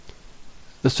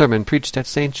The sermon preached at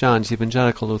St. John's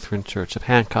Evangelical Lutheran Church of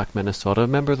Hancock, Minnesota,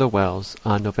 member of the Wells,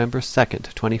 on November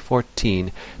 2nd,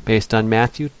 2014, based on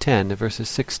Matthew 10, verses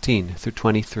 16 through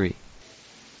 23.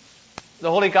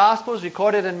 The Holy Gospel is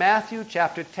recorded in Matthew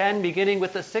chapter 10, beginning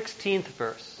with the 16th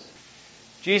verse.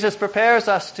 Jesus prepares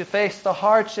us to face the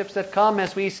hardships that come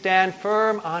as we stand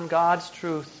firm on God's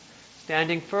truth,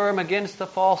 standing firm against the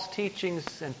false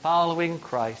teachings and following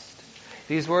Christ.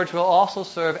 These words will also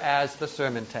serve as the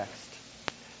sermon text.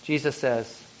 Jesus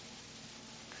says,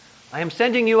 I am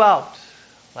sending you out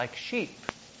like sheep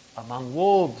among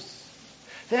wolves.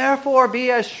 Therefore be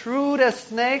as shrewd as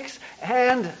snakes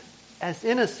and as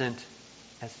innocent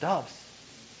as doves.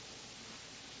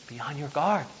 Be on your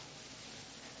guard.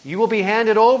 You will be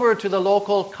handed over to the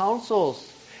local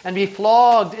councils and be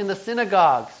flogged in the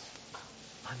synagogues.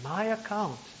 On my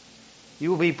account, you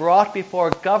will be brought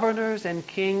before governors and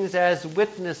kings as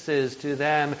witnesses to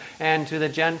them and to the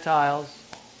Gentiles.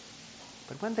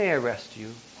 But when they arrest you,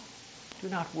 do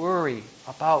not worry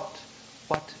about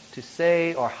what to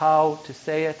say or how to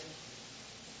say it.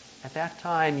 At that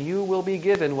time you will be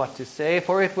given what to say,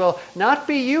 for it will not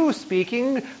be you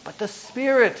speaking, but the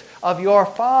Spirit of your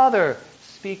Father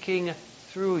speaking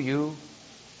through you.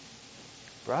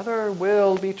 Brother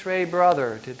will betray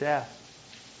brother to death,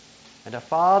 and a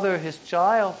father his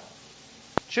child.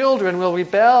 Children will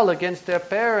rebel against their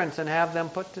parents and have them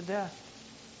put to death.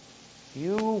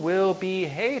 You will be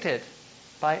hated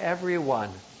by everyone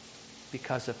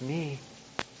because of me.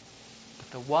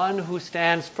 But the one who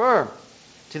stands firm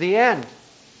to the end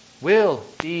will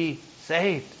be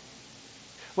saved.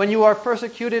 When you are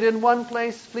persecuted in one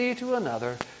place, flee to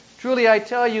another. Truly I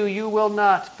tell you, you will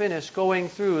not finish going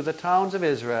through the towns of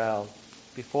Israel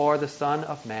before the Son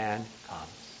of Man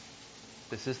comes.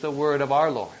 This is the word of our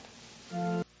Lord.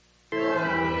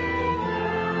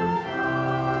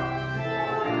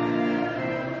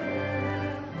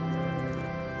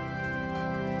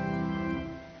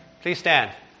 Please stand.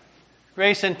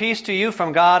 Grace and peace to you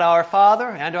from God our Father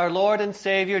and our Lord and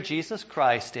Savior Jesus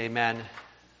Christ. Amen.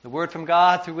 The word from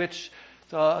God through which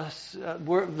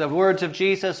the words of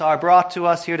Jesus are brought to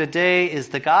us here today is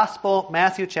the Gospel,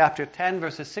 Matthew chapter 10,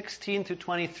 verses 16 through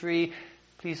 23.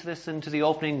 Please listen to the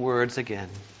opening words again.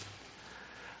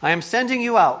 I am sending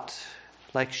you out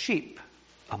like sheep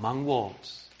among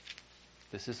wolves.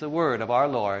 This is the word of our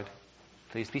Lord.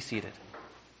 Please be seated.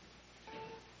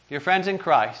 Dear friends in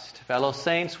Christ, fellow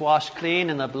saints washed clean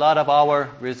in the blood of our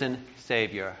risen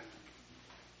Savior.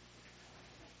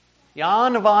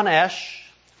 Jan van Esch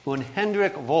and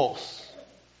Hendrik Vos.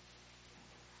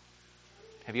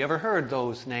 Have you ever heard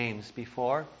those names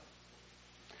before?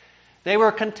 They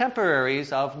were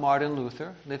contemporaries of Martin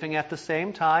Luther, living at the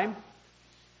same time.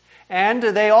 And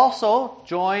they also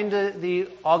joined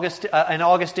an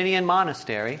Augustinian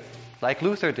monastery, like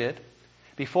Luther did,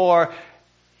 before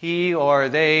he or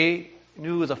they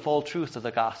knew the full truth of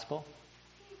the gospel.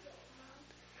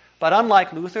 But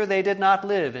unlike Luther, they did not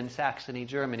live in Saxony,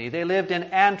 Germany. They lived in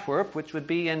Antwerp, which would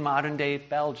be in modern-day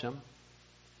Belgium.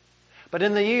 But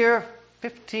in the year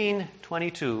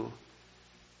 1522,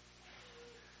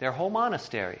 their whole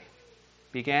monastery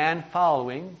began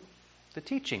following the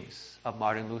teachings of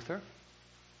Martin Luther.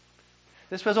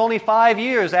 This was only 5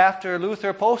 years after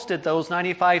Luther posted those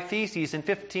 95 Theses in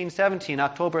 1517,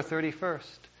 October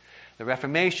 31st. The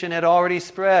Reformation had already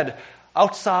spread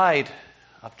outside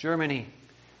of Germany,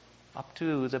 up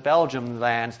to the Belgium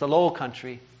lands, the Low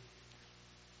Country.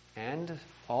 And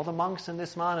all the monks in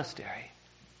this monastery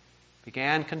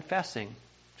began confessing,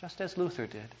 just as Luther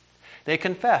did. They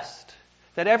confessed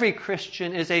that every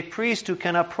Christian is a priest who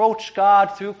can approach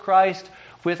God through Christ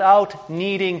without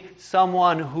needing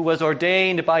someone who was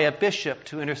ordained by a bishop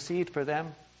to intercede for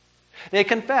them. They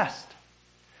confessed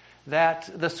that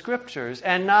the Scriptures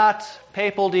and not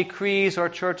papal decrees or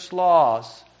church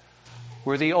laws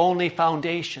were the only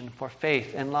foundation for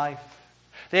faith and life.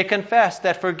 They confessed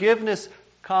that forgiveness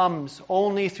comes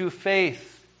only through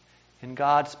faith in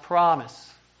God's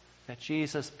promise that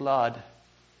Jesus' blood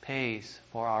pays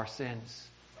for our sins.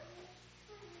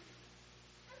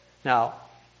 Now,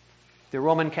 the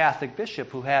Roman Catholic bishop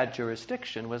who had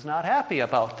jurisdiction was not happy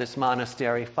about this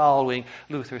monastery following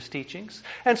Luther's teachings.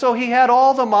 And so he had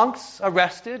all the monks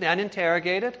arrested and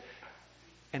interrogated.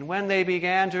 And when they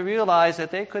began to realize that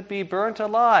they could be burnt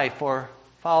alive for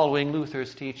following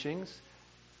Luther's teachings,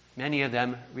 many of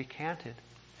them recanted.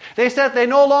 They said they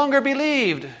no longer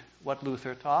believed what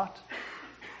Luther taught.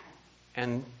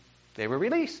 And they were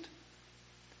released.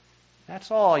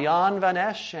 That's all Jan van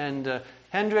Esch and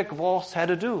Hendrik Vos had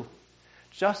to do.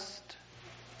 Just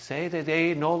say that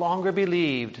they no longer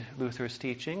believed Luther's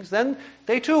teachings. Then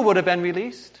they too would have been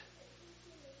released.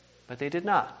 But they did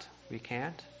not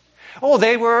recant. Oh,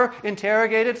 they were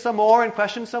interrogated some more and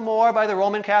questioned some more by the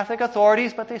Roman Catholic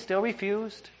authorities, but they still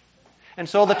refused. And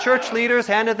so the church leaders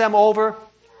handed them over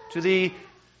to the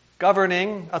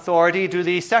governing authority, to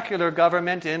the secular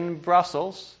government in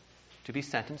Brussels, to be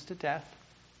sentenced to death.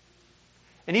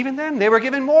 And even then, they were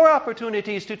given more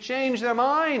opportunities to change their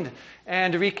mind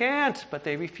and recant, but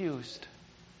they refused.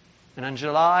 And on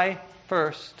July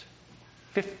 1st,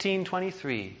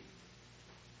 1523,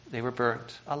 they were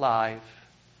burnt alive,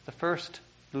 the first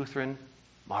Lutheran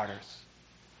martyrs.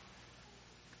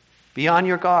 Be on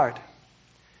your guard.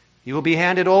 You will be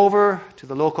handed over to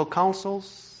the local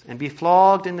councils and be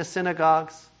flogged in the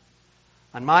synagogues.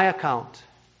 On my account,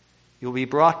 you will be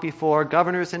brought before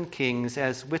governors and kings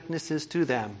as witnesses to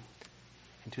them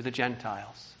and to the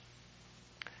Gentiles.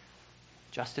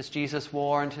 Just as Jesus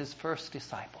warned his first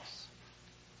disciples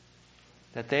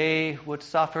that they would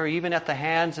suffer even at the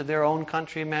hands of their own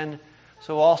countrymen,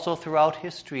 so also throughout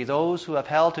history, those who have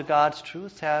held to God's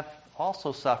truth have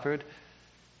also suffered,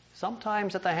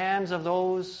 sometimes at the hands of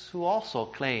those who also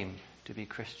claim to be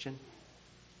Christian.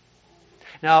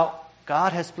 Now,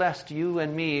 God has blessed you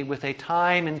and me with a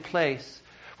time and place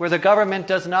where the government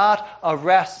does not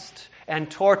arrest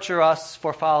and torture us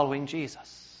for following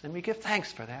Jesus. And we give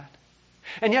thanks for that.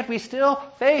 And yet we still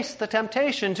face the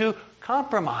temptation to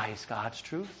compromise God's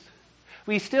truth.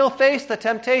 We still face the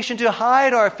temptation to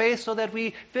hide our faith so that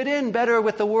we fit in better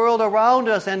with the world around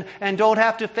us and don't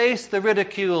have to face the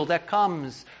ridicule that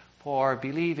comes for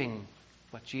believing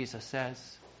what Jesus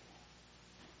says.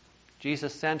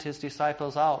 Jesus sent his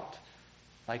disciples out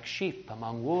like sheep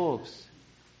among wolves,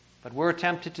 but we're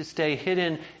tempted to stay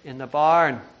hidden in the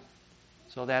barn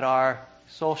so that our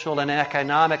social and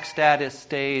economic status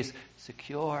stays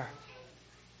secure.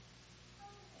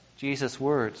 Jesus'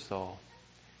 words, though,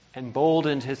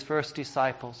 emboldened his first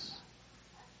disciples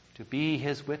to be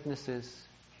his witnesses,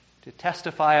 to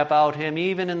testify about him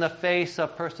even in the face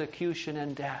of persecution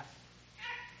and death.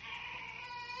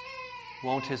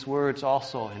 Won't his words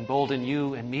also embolden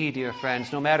you and me, dear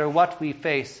friends, no matter what we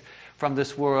face from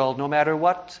this world, no matter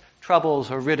what troubles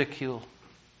or ridicule?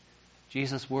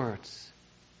 Jesus' words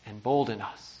embolden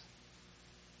us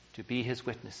to be his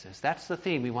witnesses. That's the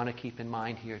theme we want to keep in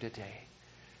mind here today.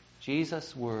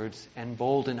 Jesus' words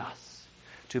embolden us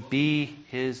to be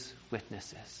his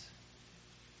witnesses.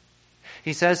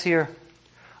 He says here,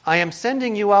 I am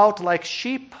sending you out like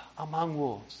sheep among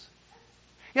wolves.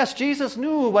 Yes, Jesus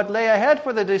knew what lay ahead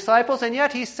for the disciples, and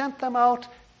yet he sent them out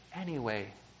anyway.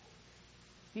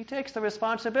 He takes the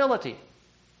responsibility.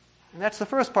 And that's the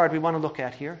first part we want to look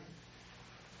at here.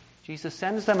 Jesus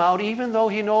sends them out even though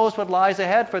he knows what lies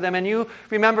ahead for them. And you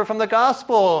remember from the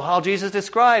gospel how Jesus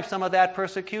described some of that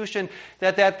persecution,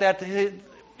 that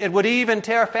it would even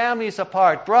tear families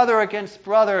apart, brother against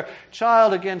brother,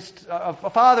 child against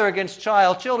father against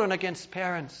child, children against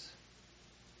parents.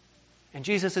 And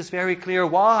Jesus is very clear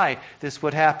why this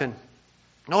would happen.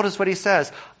 Notice what he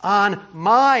says. On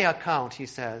my account, he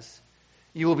says,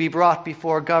 you will be brought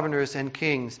before governors and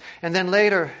kings. And then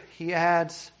later he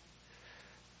adds,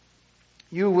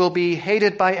 you will be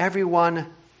hated by everyone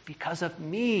because of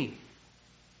me.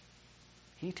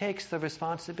 He takes the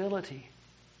responsibility.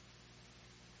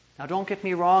 Now don't get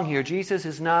me wrong here. Jesus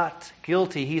is not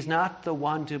guilty. He's not the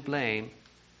one to blame.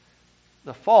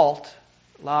 The fault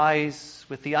lies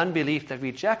with the unbelief that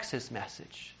rejects his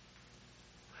message.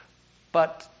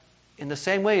 But in the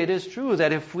same way, it is true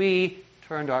that if we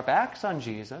turned our backs on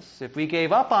Jesus, if we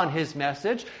gave up on his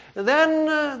message,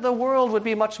 then the world would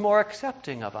be much more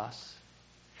accepting of us.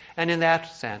 And in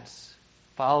that sense,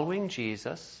 following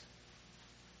Jesus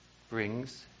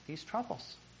brings these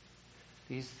troubles,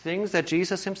 these things that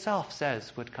Jesus himself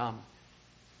says would come.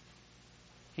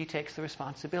 He takes the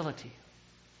responsibility.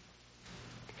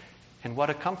 And what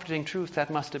a comforting truth that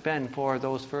must have been for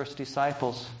those first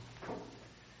disciples.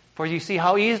 For you see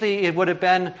how easy it would have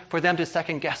been for them to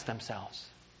second guess themselves.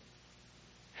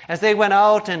 As they went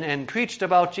out and preached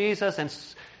about Jesus and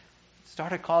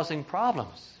started causing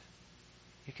problems.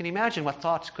 You can imagine what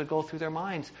thoughts could go through their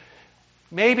minds.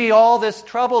 Maybe all this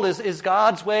trouble is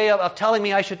God's way of telling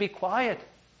me I should be quiet.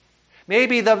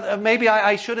 Maybe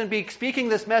I shouldn't be speaking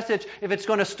this message if it's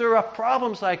going to stir up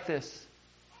problems like this.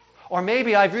 Or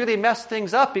maybe I've really messed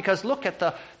things up because look at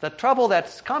the trouble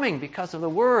that's coming because of the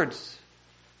words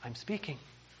I'm speaking.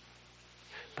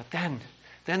 But then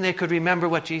they could remember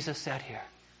what Jesus said here.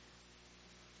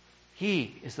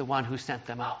 He is the one who sent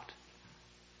them out.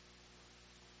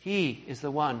 He is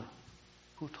the one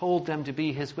who told them to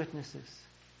be his witnesses.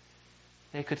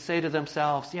 They could say to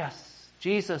themselves, yes,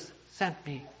 Jesus sent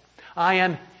me. I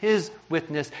am his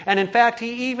witness. And in fact,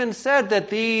 he even said that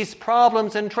these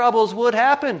problems and troubles would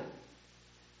happen.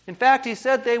 In fact, he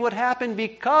said they would happen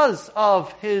because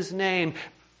of his name,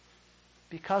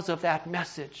 because of that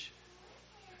message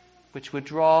which would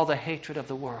draw the hatred of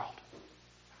the world.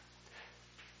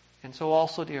 And so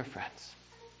also, dear friends,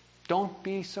 don't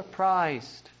be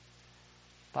surprised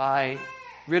by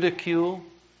ridicule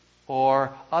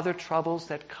or other troubles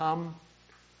that come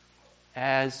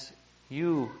as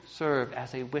you serve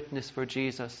as a witness for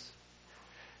Jesus,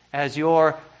 as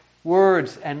your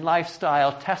words and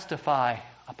lifestyle testify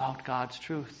about God's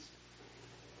truth.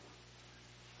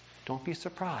 Don't be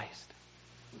surprised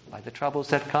by the troubles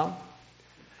that come.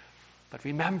 But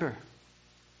remember,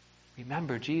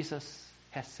 Jesus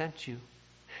has sent you.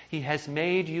 He has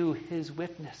made you his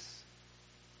witness.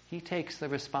 He takes the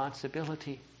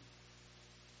responsibility.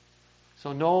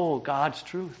 So know God's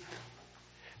truth.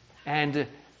 And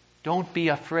don't be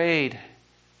afraid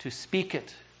to speak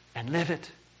it and live it.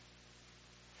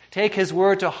 Take his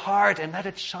word to heart and let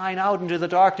it shine out into the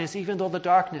darkness, even though the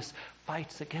darkness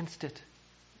fights against it.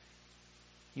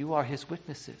 You are his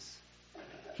witnesses.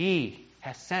 He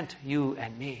has sent you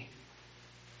and me.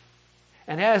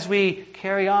 And as we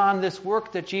carry on this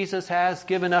work that Jesus has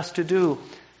given us to do,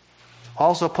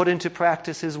 also put into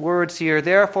practice his words here.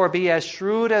 Therefore be as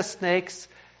shrewd as snakes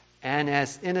and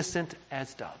as innocent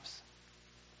as doves.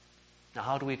 Now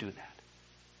how do we do that?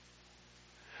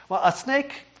 Well, a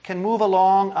snake can move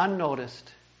along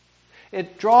unnoticed.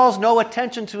 It draws no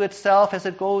attention to itself as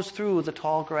it goes through the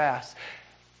tall grass.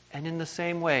 And in the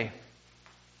same way,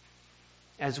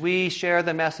 as we share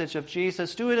the message of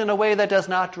Jesus, do it in a way that does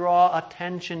not draw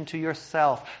attention to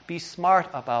yourself. Be smart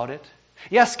about it.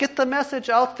 Yes, get the message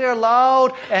out there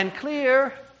loud and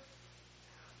clear,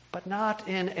 but not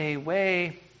in a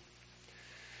way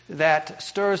that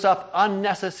stirs up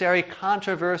unnecessary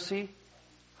controversy,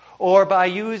 or by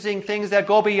using things that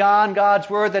go beyond God's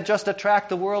word that just attract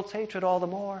the world's hatred all the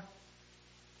more.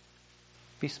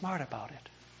 Be smart about it.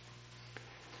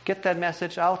 Get that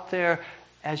message out there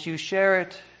as you share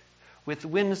it with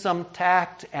winsome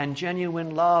tact and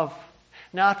genuine love,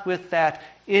 not with that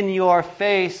in your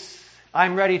face,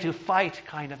 I'm ready to fight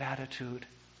kind of attitude.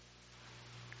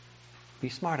 Be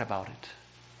smart about it.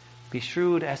 Be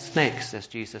shrewd as snakes, as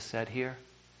Jesus said here.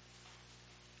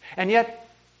 And yet,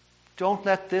 don't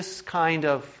let this kind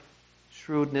of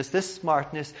shrewdness, this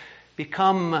smartness,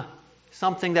 become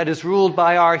something that is ruled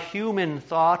by our human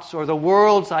thoughts or the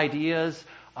world's ideas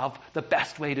of the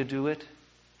best way to do it.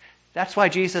 That's why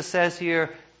Jesus says here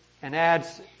and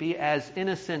adds, be as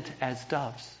innocent as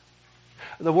doves.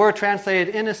 The word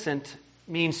translated innocent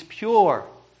means pure,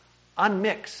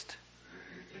 unmixed.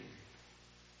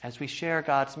 As we share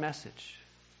God's message,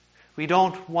 we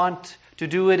don't want to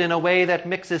do it in a way that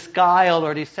mixes guile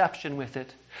or deception with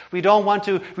it. We don't want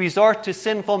to resort to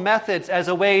sinful methods as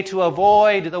a way to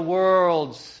avoid the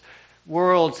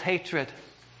world's hatred.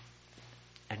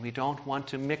 And we don't want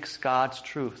to mix God's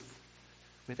truth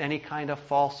with any kind of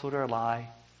falsehood or lie.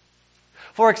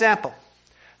 For example,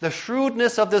 the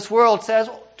shrewdness of this world says,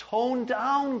 tone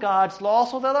down God's law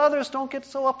so that others don't get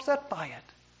so upset by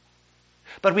it.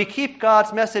 But we keep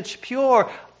God's message pure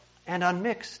and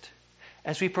unmixed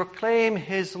as we proclaim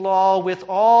his law with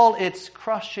all its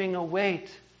crushing weight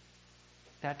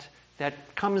that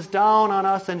comes down on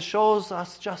us and shows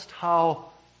us just how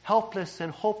helpless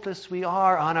and hopeless we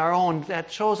are on our own,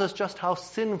 that shows us just how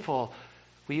sinful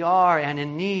we are and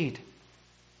in need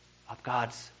of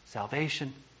God's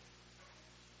salvation.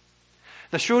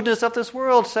 The shrewdness of this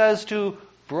world says to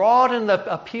broaden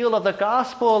the appeal of the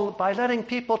gospel by letting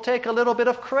people take a little bit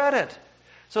of credit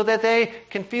so that they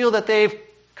can feel that they've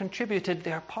contributed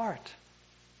their part.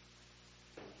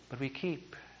 But we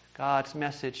keep God's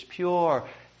message pure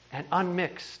and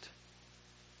unmixed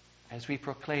as we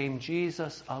proclaim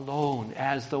Jesus alone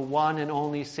as the one and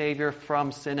only Savior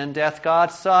from sin and death,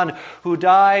 God's Son, who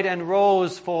died and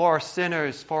rose for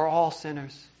sinners, for all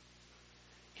sinners.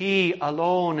 He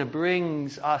alone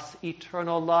brings us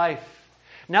eternal life,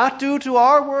 not due to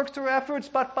our works or efforts,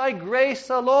 but by grace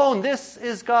alone. This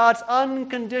is God's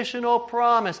unconditional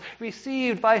promise,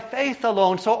 received by faith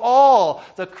alone. So all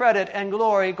the credit and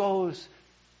glory goes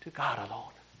to God alone.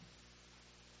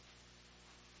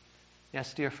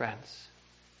 Yes, dear friends,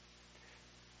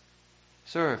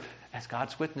 serve as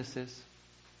God's witnesses.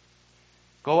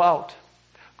 Go out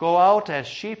as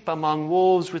sheep among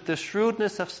wolves with the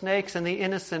shrewdness of snakes and the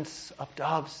innocence of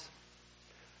doves.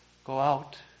 Go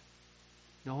out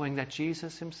knowing that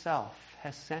Jesus himself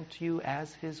has sent you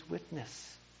as his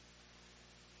witness.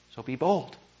 So be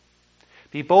bold.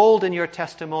 Be bold in your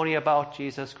testimony about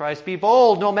Jesus Christ. Be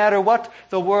bold no matter what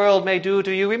the world may do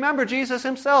to you. Remember, Jesus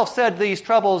himself said these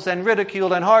troubles and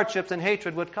ridicule and hardships and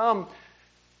hatred would come.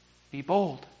 Be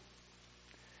bold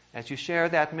as you share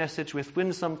that message with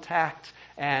winsome tact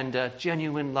and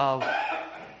genuine love.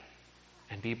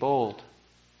 And be bold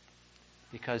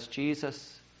because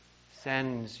Jesus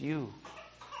sends you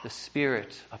the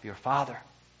Spirit of your Father.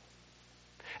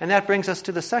 And that brings us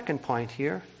to the second point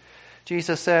here.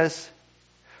 Jesus says,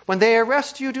 when they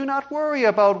arrest you, do not worry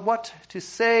about what to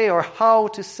say or how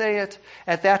to say it.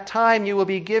 At that time you will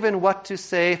be given what to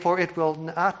say, for it will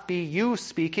not be you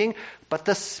speaking, but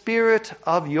the Spirit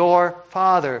of your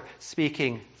Father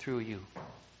speaking through you.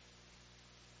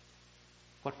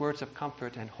 What words of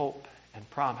comfort and hope and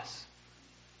promise.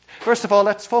 First of all,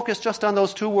 let's focus just on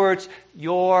those two words,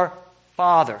 your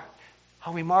Father.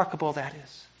 How remarkable that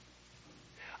is.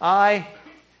 I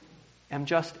am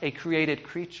just a created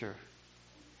creature,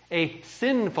 a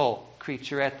sinful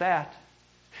creature at that.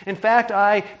 In fact,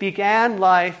 I began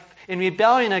life in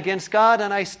rebellion against God,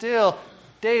 and I still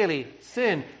daily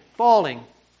sin, falling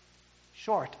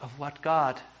short of what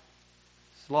God's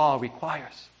law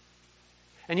requires.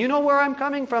 And you know where I'm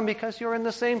coming from because you're in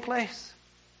the same place.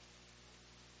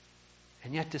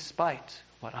 And yet, despite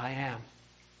what I am,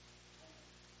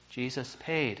 Jesus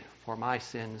paid for my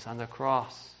sins on the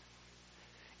cross.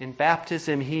 In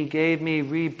baptism, He gave me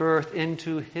rebirth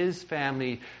into His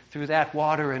family through that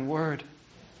water and word.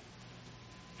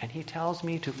 And He tells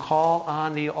me to call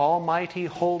on the Almighty,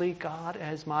 Holy God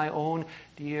as my own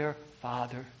dear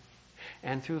Father.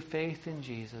 And through faith in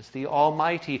Jesus, the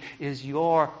Almighty is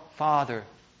your Father,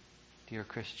 dear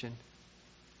Christian.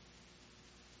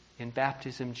 In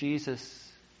baptism,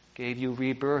 Jesus gave you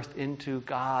rebirth into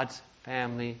God's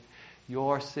family.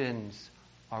 Your sins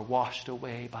are washed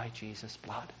away by Jesus'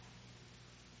 blood.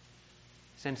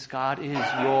 Since God is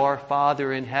your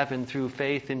Father in heaven through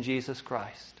faith in Jesus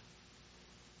Christ,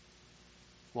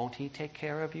 won't He take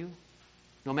care of you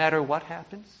no matter what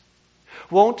happens?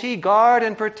 Won't He guard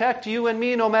and protect you and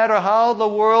me no matter how the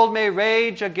world may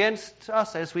rage against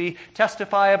us as we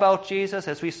testify about Jesus,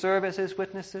 as we serve as His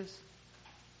witnesses?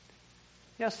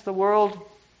 Yes, the world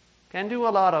can do a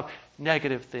lot of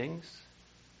negative things.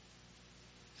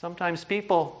 Sometimes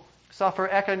people suffer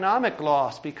economic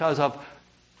loss because of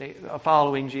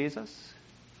following Jesus.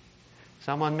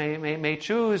 Someone may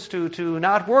choose to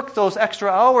not work those extra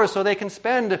hours so they can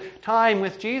spend time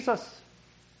with Jesus,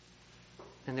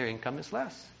 and their income is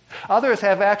less. Others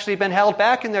have actually been held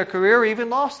back in their career or even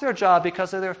lost their job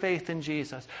because of their faith in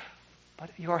Jesus.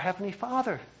 But your Heavenly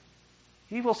Father,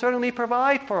 He will certainly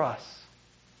provide for us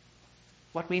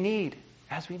what we need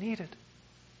as we need it.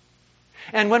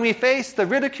 And when we face the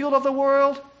ridicule of the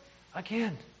world,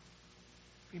 again,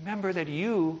 remember that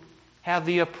you have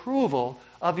the approval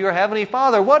of your Heavenly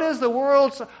Father. What is the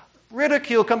world's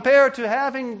ridicule compared to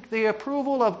having the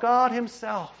approval of God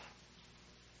Himself?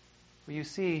 Well, you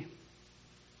see,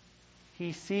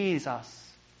 He sees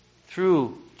us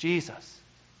through Jesus.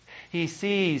 He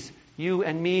sees you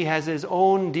and me as His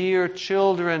own dear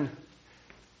children,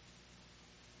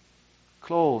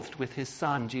 clothed with His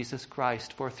Son, Jesus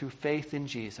Christ. For through faith in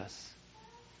Jesus,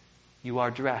 you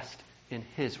are dressed in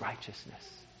His righteousness.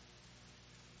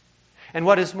 And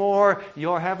what is more,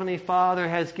 your Heavenly Father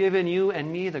has given you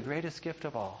and me the greatest gift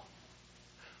of all,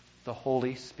 the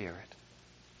Holy Spirit.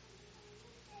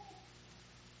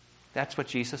 That's what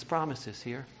Jesus promises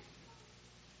here.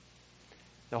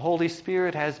 The Holy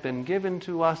Spirit has been given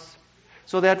to us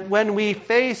so that when we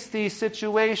face these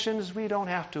situations, we don't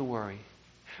have to worry.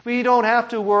 We don't have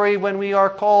to worry when we are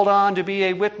called on to be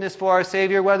a witness for our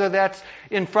Savior, whether that's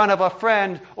in front of a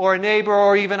friend or a neighbor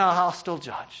or even a hostile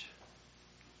judge.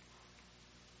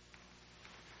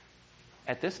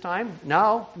 At this time,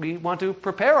 now, we want to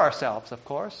prepare ourselves, of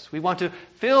course. We want to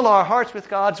fill our hearts with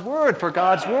God's Word. For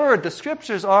God's Word, the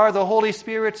Scriptures are the Holy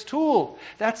Spirit's tool.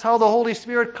 That's how the Holy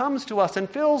Spirit comes to us and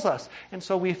fills us. And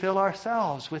so we fill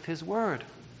ourselves with His Word.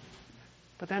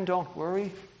 But then don't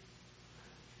worry.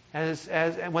 As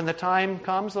when the time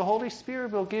comes, the Holy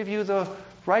Spirit will give you the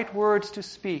right words to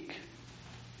speak.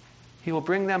 He will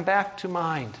bring them back to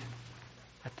mind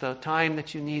at the time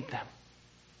that you need them.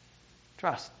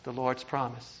 Trust the Lord's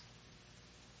promise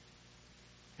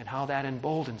and how that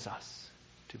emboldens us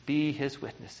to be His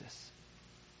witnesses.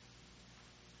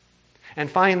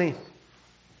 And finally,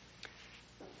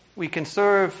 we can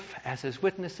serve as His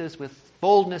witnesses with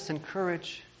boldness and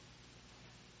courage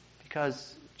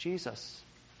because Jesus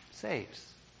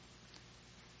saves.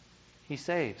 He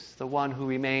saves the one who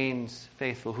remains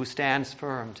faithful, who stands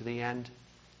firm to the end.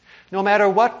 No matter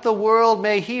what the world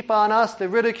may heap on us, the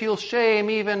ridicule, shame,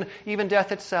 even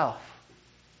death itself.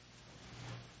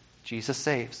 Jesus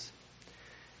saves.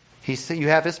 You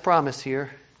have his promise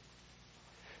here.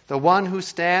 The one who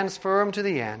stands firm to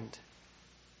the end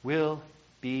will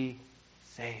be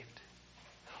saved.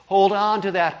 Hold on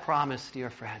to that promise, dear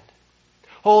friend.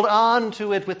 Hold on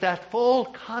to it with that full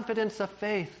confidence of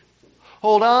faith.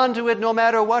 Hold on to it no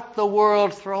matter what the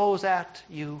world throws at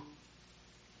you.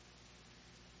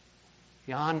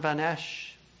 Jan van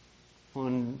Esch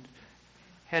and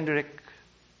Hendrik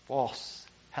Vos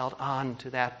held on to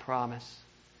that promise,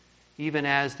 even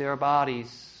as their bodies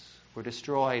were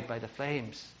destroyed by the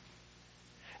flames.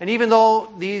 And even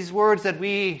though these words that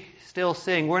we still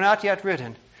sing were not yet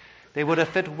written, they would have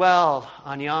fit well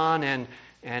on Jan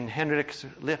and Hendrik's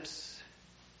lips.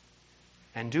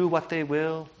 And do what they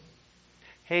will,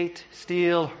 hate,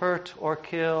 steal, hurt, or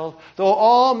kill, though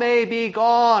all may be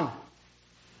gone,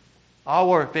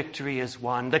 our victory is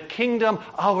won. The kingdom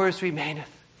ours remaineth.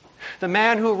 The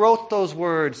man who wrote those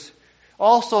words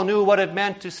also knew what it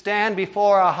meant to stand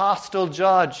before a hostile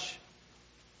judge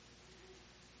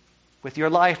with your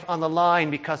life on the line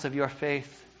because of your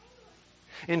faith.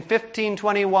 In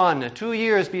 1521, 2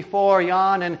 years before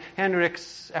Jan and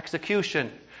Hendrik's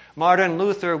execution, Martin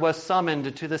Luther was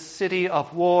summoned to the city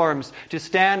of Worms to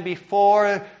stand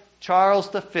before Charles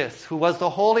V, who was the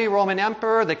Holy Roman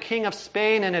Emperor, the King of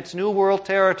Spain and its New World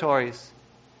territories.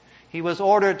 He was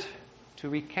ordered to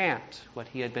recant what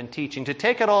he had been teaching, to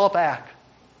take it all back.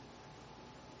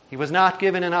 He was not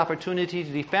given an opportunity to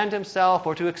defend himself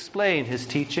or to explain his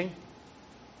teaching.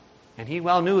 And he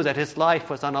well knew that his life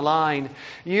was on the line.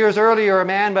 Years earlier, a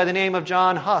man by the name of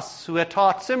John Huss, who had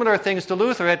taught similar things to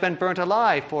Luther, had been burnt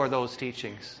alive for those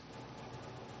teachings.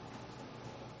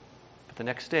 But the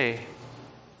next day,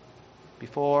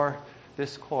 before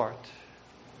this court,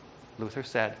 Luther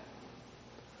said,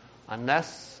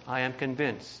 "Unless I am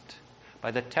convinced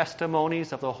by the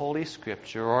testimonies of the Holy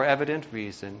Scripture or evident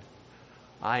reason,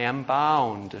 I am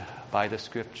bound by the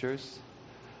Scriptures.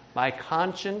 My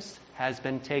conscience has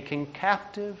been taken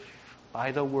captive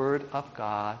by the Word of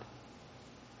God.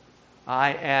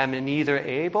 I am neither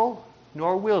able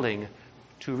nor willing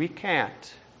to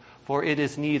recant, for it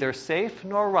is neither safe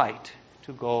nor right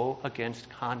to go against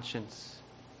conscience.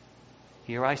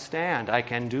 Here I stand. I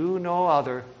can do no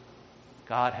other.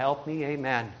 God help me.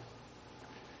 Amen."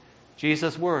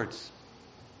 Jesus' words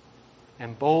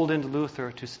emboldened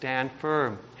Luther to stand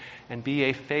firm and be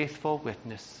a faithful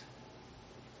witness.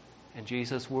 And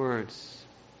Jesus' words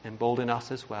embolden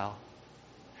us as well.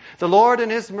 The Lord in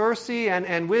his mercy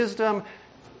and wisdom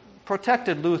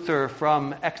protected Luther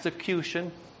from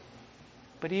execution.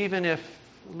 But even if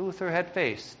Luther had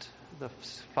faced the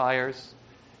fires,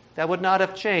 that would not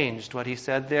have changed what he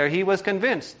said there. He was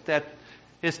convinced that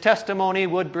his testimony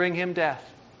would bring him death.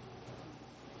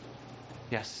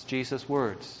 Yes, Jesus'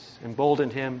 words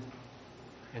emboldened him,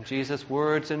 and Jesus'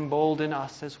 words embolden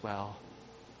us as well.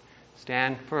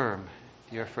 Stand firm,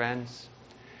 dear friends.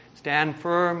 Stand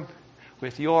firm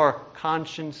with your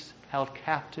conscience held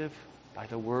captive by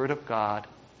the Word of God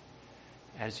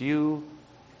as you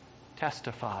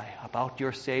testify about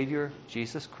your Savior,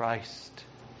 Jesus Christ.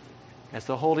 As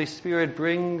the Holy Spirit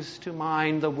brings to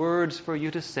mind the words for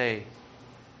you to say,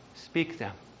 speak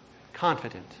them,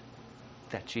 confident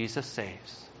that Jesus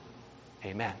saves.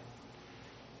 Amen.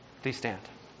 Please stand.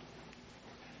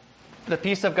 The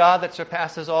peace of God that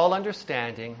surpasses all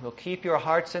understanding will keep your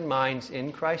hearts and minds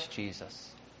in Christ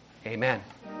Jesus. Amen.